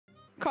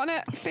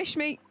Connor, fish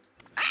me.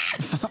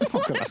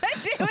 What am I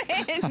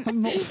doing?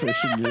 I'm not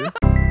fishing you.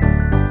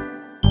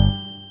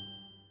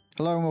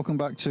 Hello and welcome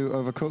back to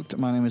Overcooked.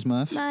 My name is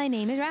Murph. My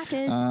name is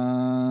Ratters.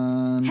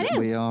 And Hello.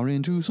 we are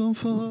into some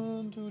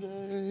fun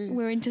today.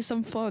 We're into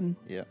some fun.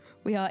 Yeah.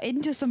 We are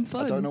into some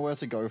fun. I don't know where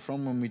to go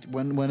from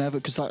whenever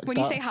because when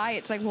you say hi,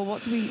 it's like, well,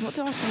 what do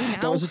I say now?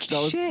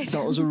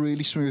 That was a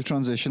really smooth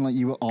transition. Like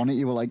you were on it.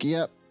 You were like,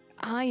 yep.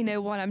 I know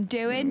what I'm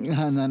doing.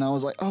 And then I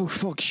was like, oh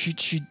fuck,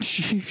 she's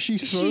thrown me.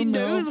 She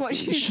knows what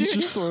she's doing.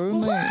 Just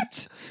thrown me.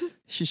 What?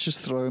 She's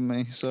just thrown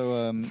me.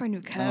 So For a new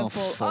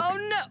curveball. Oh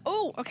no!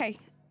 Oh, okay.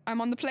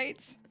 I'm on the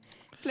plates.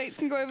 Plates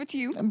can go over to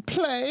you. And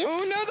plates.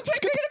 Oh no, the plates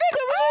are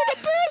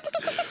going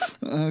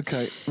to bin.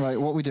 Okay,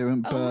 right. What are we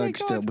doing? Oh Berg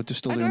still. We're just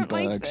still doing don't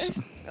like bergs.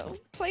 this. Oh,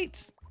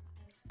 plates.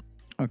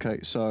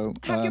 Okay, so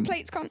Have your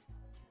plates, Con.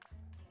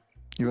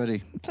 You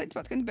ready? Plates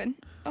about to go in the bin.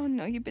 Oh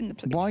no, you bin the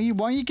plates. Why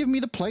are you giving me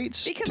the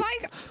plates? Because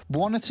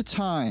one at a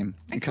time.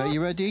 Okay,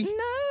 you ready?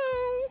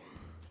 No.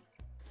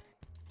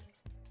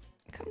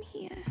 Come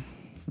here.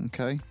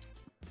 Okay.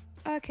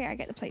 Okay, I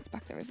get the plates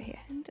back. They're over here.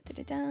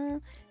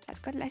 That's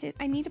got lettuce.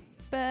 I need a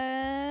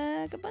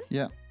burger bun.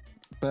 Yeah.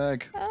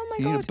 Berg. Oh my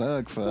god. god. You need a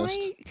berg first.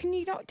 Why can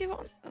you not do it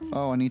on...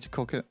 Oh, I need to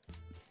cook it.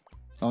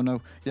 Oh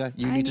no. Yeah,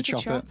 you need to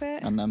chop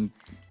it. And then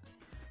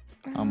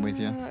I'm with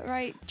you.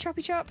 Right,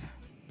 choppy chop.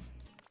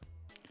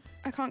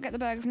 I can't get the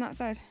burger from that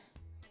side.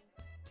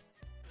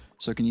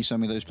 So can you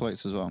send me those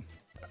plates as well?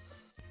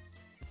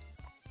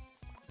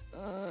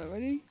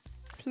 Ready?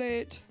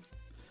 Plate.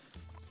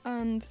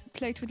 And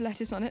plate with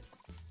lettuce on it.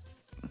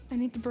 I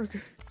need the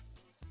burger.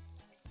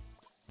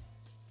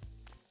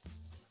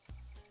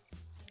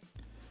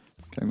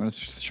 Okay, I'm going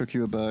to chuck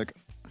you a berg.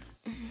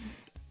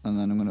 And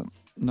then I'm going to...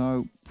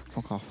 No,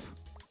 fuck off.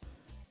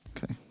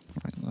 Okay,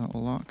 right,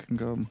 that can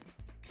go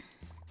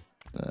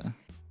there.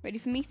 Ready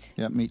for meat?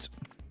 Yeah, meat.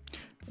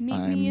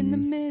 Meet me in the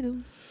middle.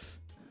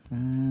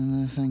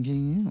 And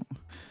thanking you.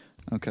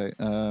 Okay,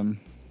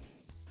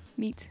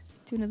 Meat.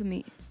 Do another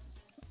meat.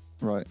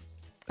 right.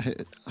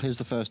 Here's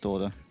the first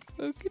order.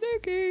 Okie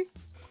dokie.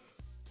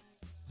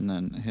 And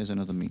then here's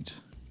another meat.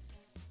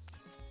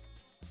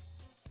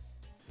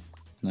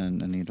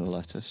 And then I need a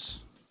lettuce.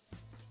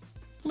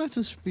 Let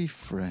us be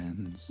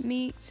friends.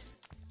 Meat.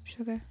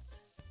 Sugar.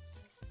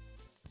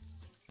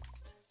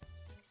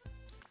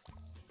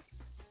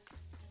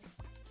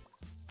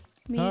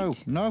 Meat. No,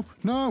 no,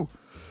 no!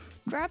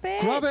 Grab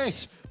it. Grab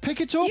it! Pick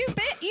it up!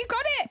 You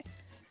got it!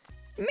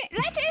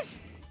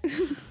 Lettuce!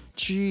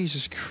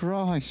 Jesus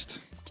Christ.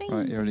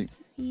 Right, you ready?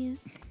 Yes.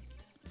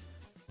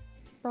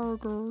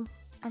 Burger.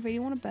 I really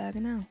want a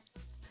burger now.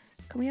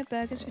 Can we have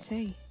burgers for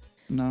tea?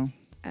 No.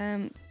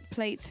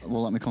 Plate.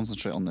 Well, let me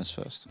concentrate on this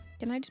first.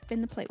 Can I just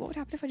bin the plate? What would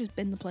happen if I just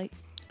bin the plate?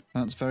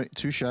 That's very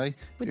touche. If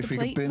we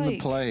could bin the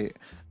plate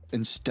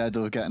instead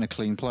of getting a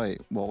clean plate,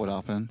 what would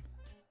happen?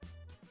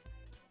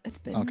 It's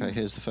bin. Okay,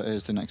 here's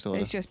the next order.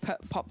 It's just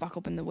pop back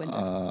up in the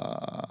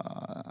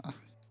window.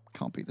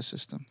 Can't beat the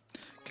system.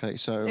 Okay,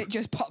 so it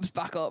just pops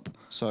back up.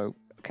 So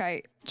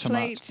okay,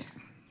 plate.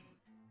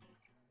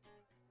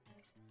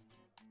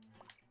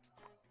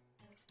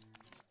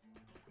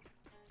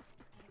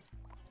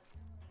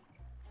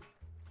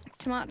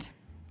 Tomato.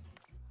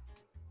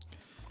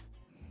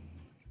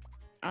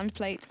 And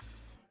plate.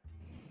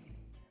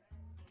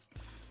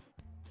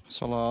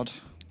 Salad.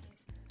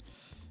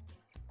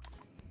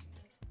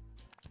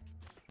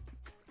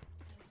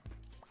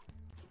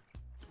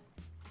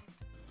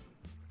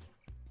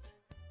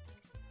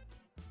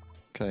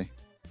 Okay.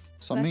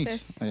 Is that meat?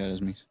 Oh yeah, it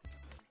is meat.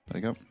 There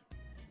you go.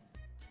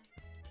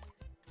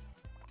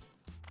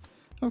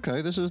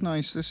 Okay, this is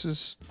nice. This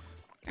is...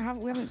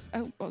 we haven't...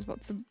 Oh, I was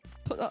about to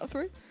put that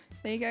through.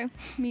 There you go.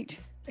 Meat.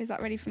 Is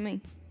that ready for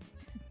me?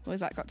 Or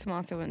has that got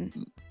tomato and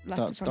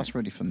lettuce on it? That's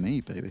ready for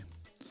me, baby.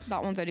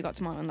 That one's only got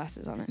tomato and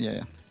lettuce on it.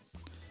 Yeah.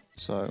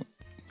 So,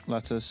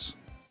 lettuce.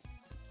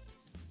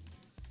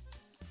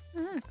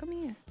 Come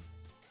here.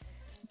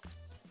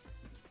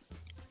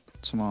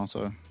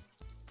 Tomato.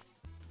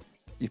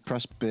 You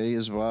press B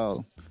as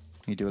well.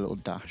 You do a little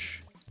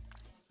dash.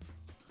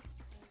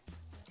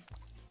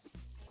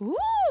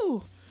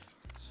 Ooh!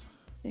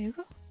 There you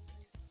go.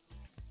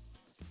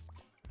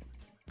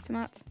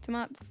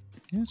 Tomato.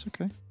 Yeah, it's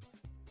okay.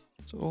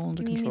 It's all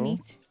under Give me control.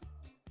 Meat.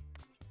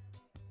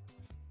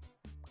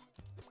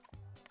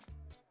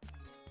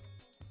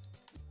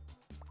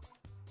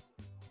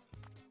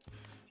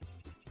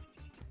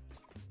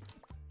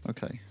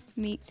 Okay.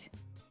 Meat.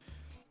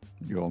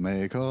 Your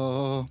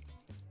maker.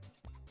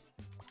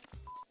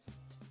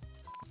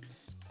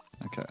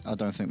 Okay, I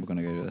don't think we're going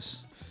to go do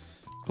this.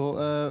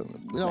 But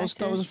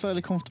that was a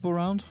fairly comfortable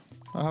round,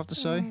 I have to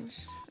say.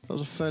 That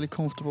was a fairly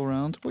comfortable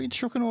round. What are you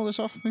chucking all this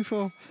off me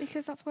for?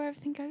 Because that's where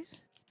everything goes.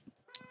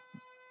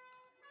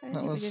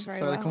 That was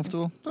fairly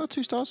comfortable. Oh,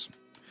 2 stars.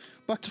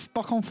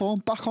 Back on form.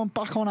 Back on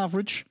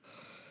average.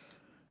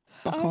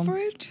 Back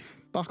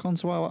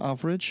onto our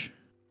average.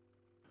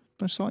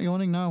 Don't start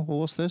yawning now. Well,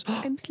 what's this?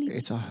 I'm sleepy.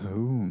 It's a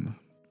home.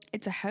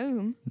 It's a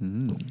home?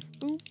 Mm.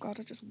 Oh, God,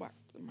 I just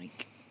whacked the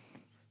mic.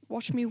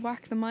 Watch me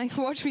whack the mic.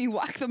 Watch me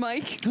whack the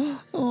mic.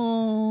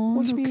 Oh,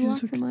 Watch me duckies, whack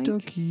the ducky, mic.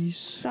 duckies.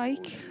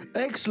 Psych.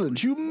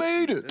 Excellent, you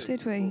made it.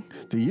 Did we?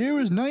 The year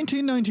is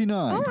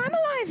 1999. Oh, I'm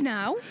alive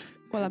now.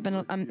 Well,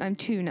 I'm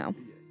 2 now.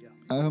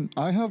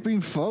 I have been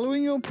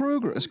following your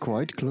progress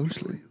quite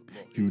closely.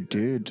 You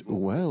did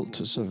well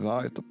to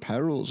survive the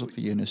perils of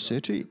the inner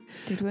city.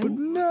 Did we? But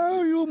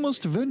now you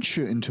must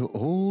venture into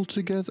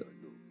altogether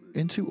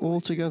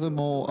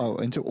more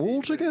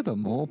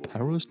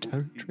perilous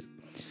territory.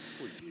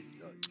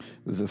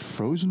 The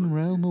frozen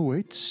realm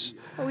awaits.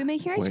 Are we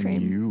making ice when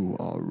cream? you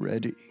are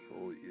ready.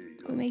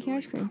 We're making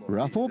ice cream.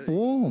 Wrap up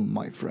warm,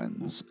 my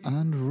friends,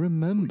 and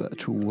remember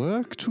to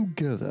work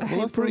together.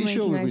 Well, I'm pretty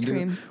sure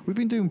we've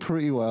been doing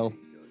pretty well,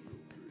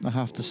 I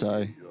have to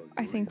say.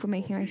 I think we're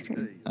making ice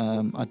cream.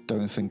 I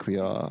don't think we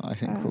are. I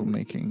think we're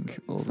making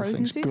all the frozen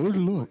things. soup? Good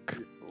luck.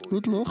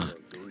 Good luck.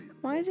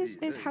 Why is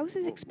his house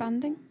is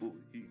expanding?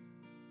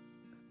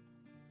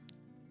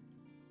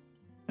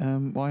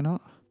 Why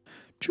not?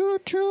 Choo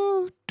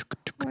choo.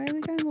 Why are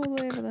we going all the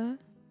way over there?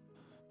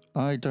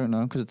 I don't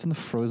know, because it's in the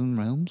frozen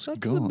realms. That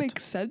God. doesn't make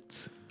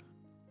sense.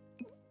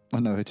 I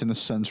know, it's in the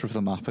centre of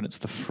the map and it's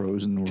the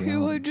frozen realm.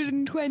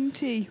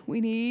 220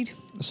 we need.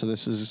 So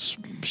this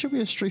should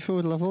be a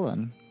straightforward level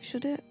then.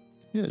 Should it?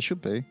 Yeah, it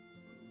should be.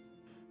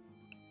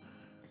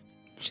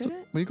 Should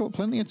it? We've got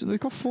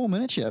 4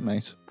 minutes yet,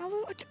 mate.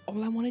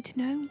 All I wanted to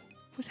know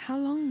was how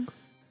long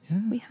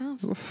we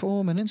have. We've got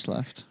 4 minutes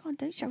left. Oh,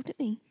 don't shout at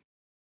me.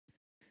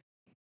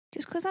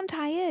 Just because I'm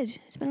tired.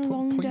 It's been a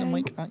long day. Point the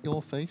mic at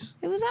your face.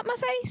 It was at my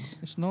face.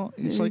 It's not.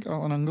 It's like at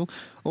an angle.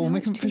 Oh, we're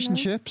making fish and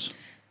chips.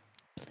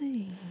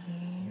 Please.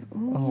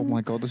 Oh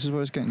my god, this is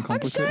where it's getting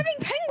complicated. I'm serving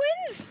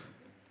penguins!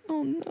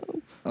 Oh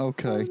no.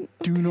 Okay,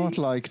 do not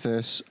like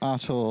this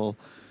at all.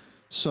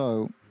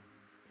 So,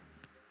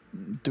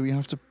 do we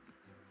have to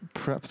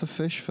prep the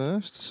fish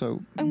first?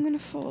 So I'm gonna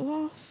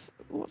fall off.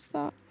 What's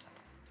that?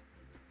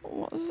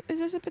 Is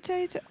this a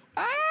potato?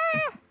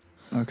 Ah!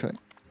 Okay.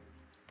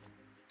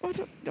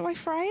 Do I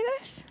fry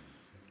this?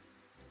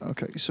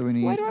 Okay, so we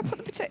need... Where do I put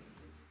the potato?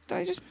 Do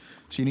I just...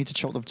 So you need to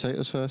chop the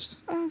potatoes first.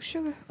 Oh,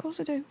 sugar. Of course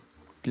I do.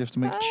 You have to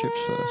make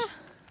chips first.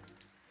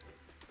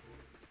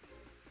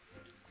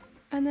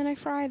 And then I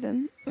fry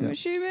them. I'm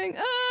assuming...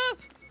 Ah!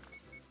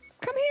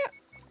 Come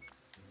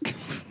here!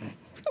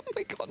 Oh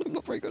my god, I'm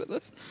not very good at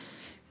this.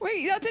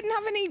 Wait, that didn't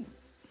have any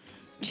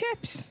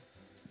chips.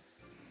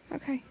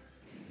 Okay.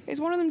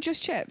 Is one of them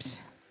just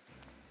chips?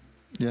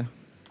 Yeah.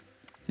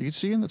 You can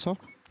see in the top.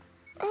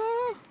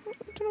 Oh, I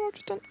don't know what I've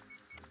just done.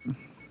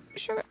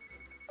 Sugar.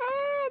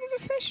 Ah, there's a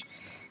fish.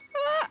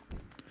 Ah!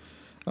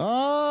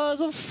 Oh,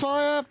 it's on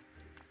fire!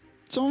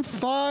 It's on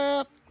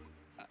fire!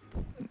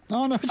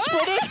 Oh no, it's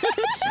spreading!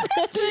 It's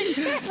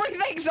spreading!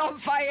 Everything's on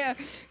fire!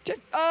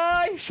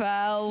 I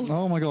fell.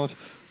 Oh my god.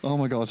 Oh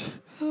my god.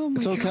 Oh my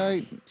It's god.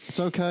 okay. It's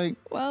okay.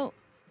 Well,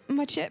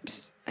 my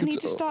chips. I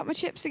need to start my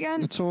chips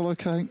again. It's all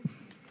okay.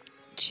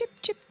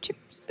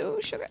 Chips. Oh,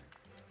 sugar.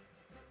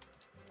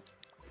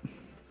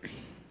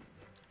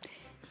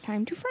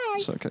 Time to fry.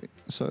 It's okay.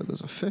 So there's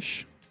a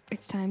fish.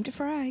 It's time to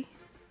fry.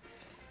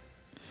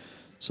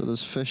 So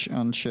there's fish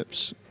and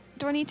chips.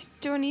 Do I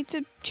need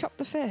to chop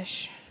the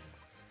fish?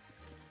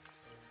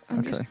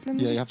 Okay.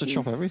 Yeah, you have to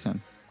chop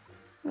everything.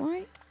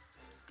 Why?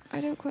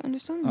 I don't quite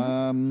understand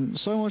that.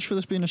 So much for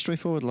this being a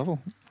straightforward level.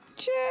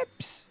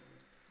 Chips!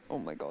 Oh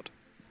my god.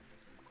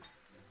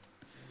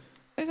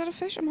 Is that a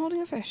fish? I'm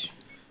holding a fish.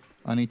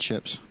 I need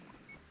chips.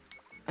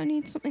 I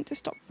need something to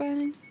stop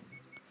burning.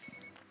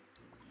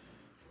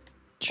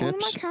 Chips? What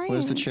am I carrying?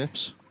 Where's the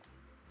chips?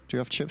 Do you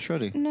have chips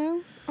ready?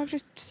 No, I've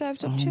just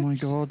served up chips. Oh my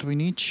god, we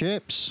need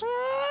chips.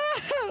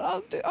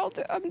 I'll do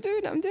it. I'm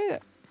doing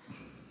it.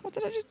 What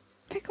did I just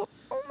pick up?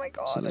 Oh my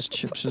god. So there's I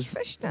chips. Put the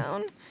fish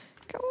down.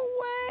 Go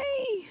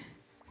away.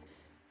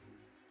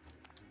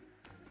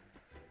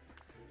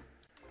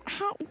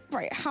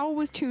 How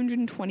was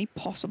 220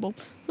 possible?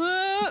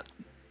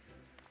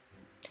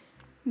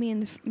 Me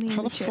and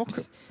the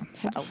chips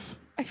fell.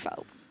 I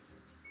fell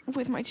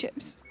with my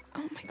chips.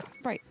 Oh my god.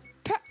 Right.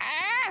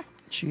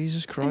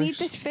 Jesus Christ. I need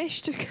this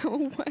fish to go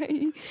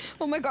away.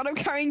 Oh my god, I'm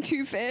carrying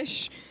 2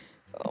 fish.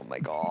 Oh my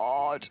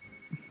god.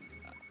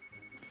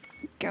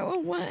 Go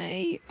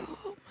away.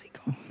 Oh my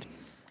god.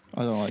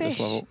 I don't like this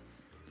level.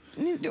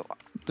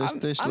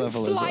 This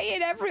level is... I'm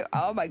flying everywhere.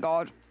 Oh my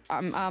god.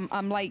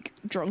 I'm like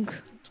drunk.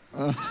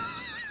 I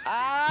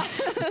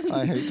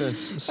hate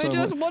this so I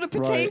just want a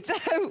potato.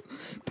 Right.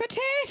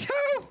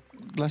 Potato.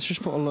 Let's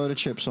just put a load of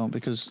chips on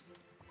because...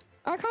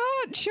 I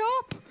can't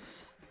chop.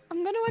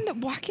 I'm going to end up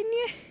whacking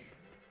you.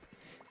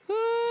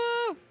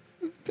 Ah,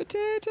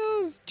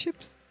 potatoes.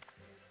 Chips.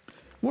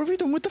 What have you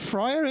done with the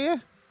fryer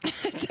here?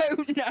 I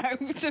don't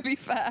know, to be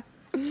fair.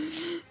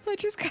 I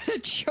just kind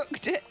of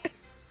chucked it.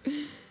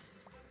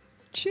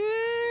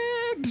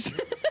 Chips!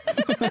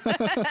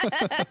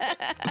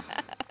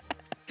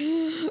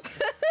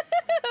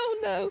 Oh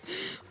no.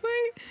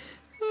 Wait.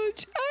 Oh,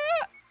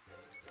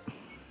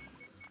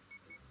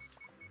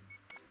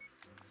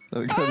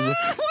 There we go. what am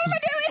I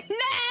doing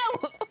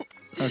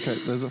now? Okay,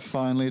 there's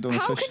finally done a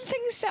How fish. can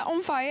things set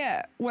on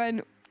fire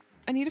when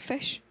I need a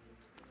fish?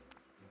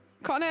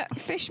 Connor,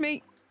 fish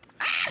me.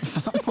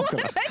 What am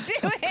I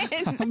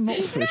doing? I'm not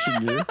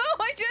fishing you.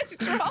 I just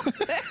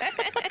dropped it.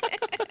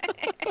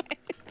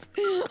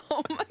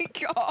 Oh my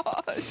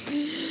god.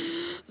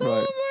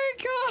 Right. Oh my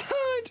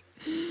god.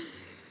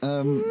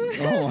 Oh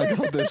my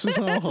god, this is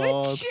so The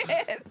hard.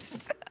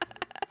 chips.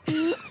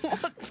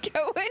 What's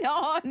going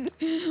on?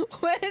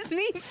 Where's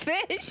me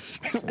fish?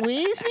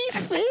 Where's me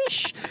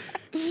fish?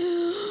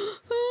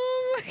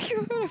 Oh my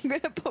god, I'm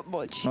gonna put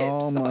more chips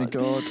on. Oh my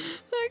god.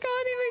 I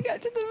can't even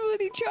get to the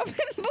bloody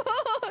chopping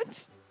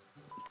boards.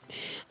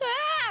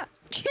 Ah!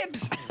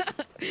 Chips!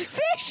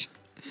 Fish!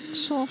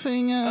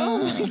 Something. Oh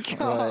my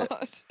god.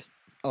 Right.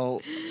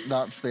 Oh,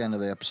 that's the end of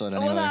the episode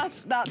anyway. Well,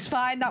 that's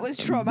fine. That was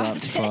traumatic.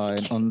 That's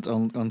fine.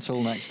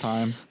 Until next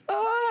time.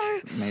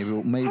 Oh, Maybe I've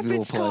we'll been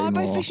play scarred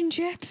by more. fish and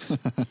chips.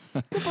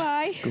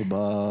 Goodbye. Goodbye.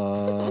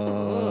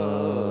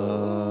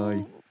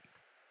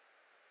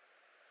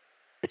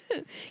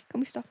 Can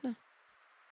we stop now?